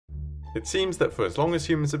It seems that for as long as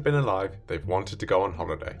humans have been alive, they've wanted to go on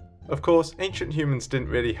holiday. Of course, ancient humans didn't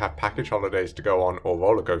really have package holidays to go on or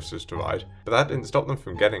roller coasters to ride, but that didn't stop them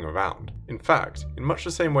from getting around. In fact, in much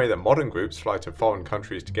the same way that modern groups fly to foreign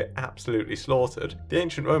countries to get absolutely slaughtered, the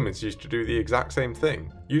ancient Romans used to do the exact same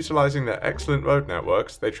thing. Utilising their excellent road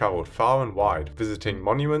networks, they travelled far and wide, visiting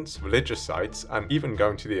monuments, religious sites, and even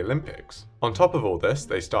going to the Olympics. On top of all this,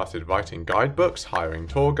 they started writing guidebooks, hiring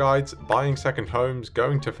tour guides, buying second homes,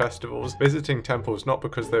 going to festivals, visiting temples not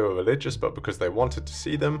because they were religious but because they wanted to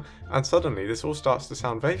see them, and suddenly this all starts to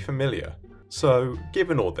sound very familiar. So,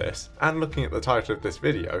 given all this, and looking at the title of this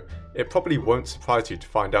video, it probably won't surprise you to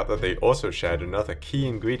find out that they also shared another key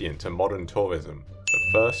ingredient to modern tourism, the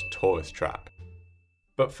first tourist trap.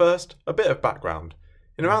 But first, a bit of background.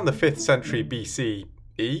 In around the 5th century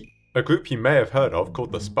BCE, a group you may have heard of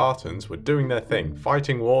called the Spartans were doing their thing,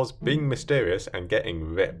 fighting wars, being mysterious and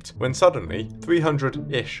getting ripped, when suddenly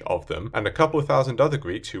 300-ish of them and a couple thousand other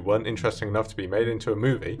Greeks who weren't interesting enough to be made into a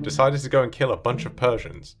movie decided to go and kill a bunch of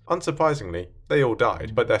Persians. Unsurprisingly, they all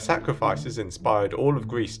died, but their sacrifices inspired all of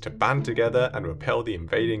Greece to band together and repel the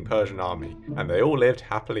invading Persian army, and they all lived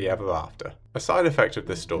happily ever after. A side effect of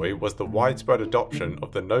this story was the widespread adoption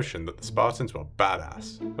of the notion that the Spartans were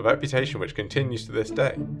badass, a reputation which continues to this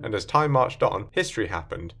day, and as time marched on, history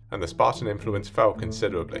happened, and the Spartan influence fell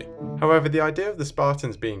considerably. However, the idea of the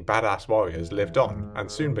Spartans being badass warriors lived on,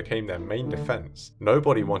 and soon became their main defense.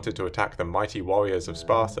 Nobody wanted to attack the mighty warriors of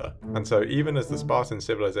Sparta, and so even as the Spartan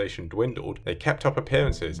civilization dwindled, they kept up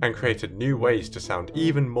appearances and created new ways to sound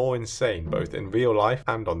even more insane both in real life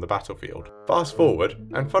and on the battlefield. Fast forward,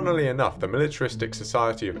 and funnily enough, the militaristic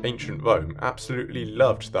society of ancient Rome absolutely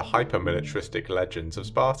loved the hyper-militaristic legends of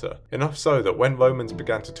Sparta, enough so that when Romans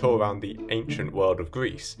began to tour around the ancient world of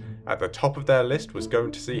Greece, at the top of their list was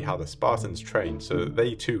going to see how the Spartans trained so that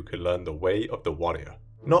they too could learn the way of the warrior.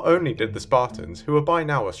 Not only did the Spartans, who were by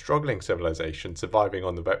now a struggling civilization surviving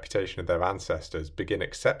on the reputation of their ancestors, begin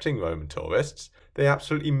accepting Roman tourists, they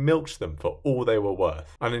absolutely milked them for all they were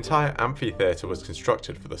worth. An entire amphitheatre was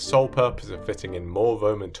constructed for the sole purpose of fitting in more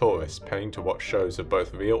Roman tourists paying to watch shows of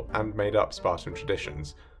both real and made-up Spartan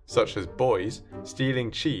traditions, such as boys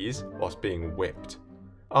stealing cheese whilst being whipped.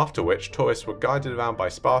 After which, tourists were guided around by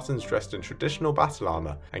Spartans dressed in traditional battle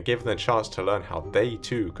armour and given the chance to learn how they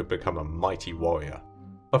too could become a mighty warrior.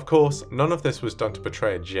 Of course, none of this was done to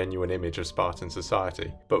portray a genuine image of Spartan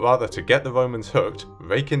society, but rather to get the Romans hooked,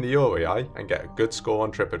 rake in the Aurei, and get a good score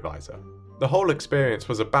on TripAdvisor. The whole experience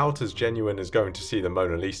was about as genuine as going to see the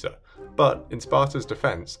Mona Lisa, but in Sparta's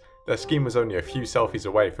defence, their scheme was only a few selfies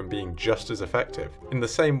away from being just as effective. In the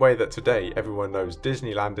same way that today everyone knows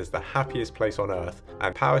Disneyland is the happiest place on earth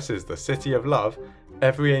and Paris is the city of love,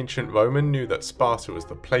 every ancient Roman knew that Sparta was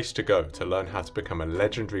the place to go to learn how to become a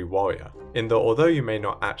legendary warrior. In that although you may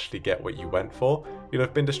not actually get what you went for, you'll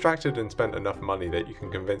have been distracted and spent enough money that you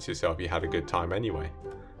can convince yourself you had a good time anyway.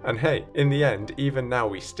 And hey, in the end, even now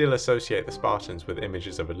we still associate the Spartans with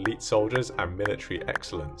images of elite soldiers and military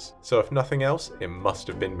excellence. So if nothing else, it must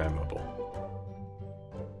have been memorable.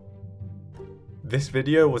 This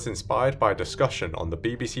video was inspired by a discussion on the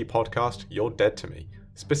BBC podcast You're Dead to Me,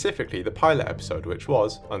 specifically the pilot episode which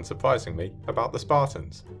was, unsurprisingly, about the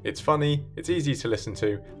Spartans. It's funny, it's easy to listen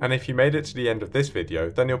to, and if you made it to the end of this video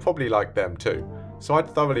then you'll probably like them too, so I'd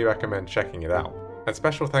thoroughly recommend checking it out. And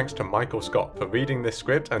special thanks to Michael Scott for reading this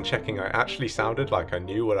script and checking I actually sounded like I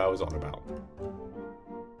knew what I was on about.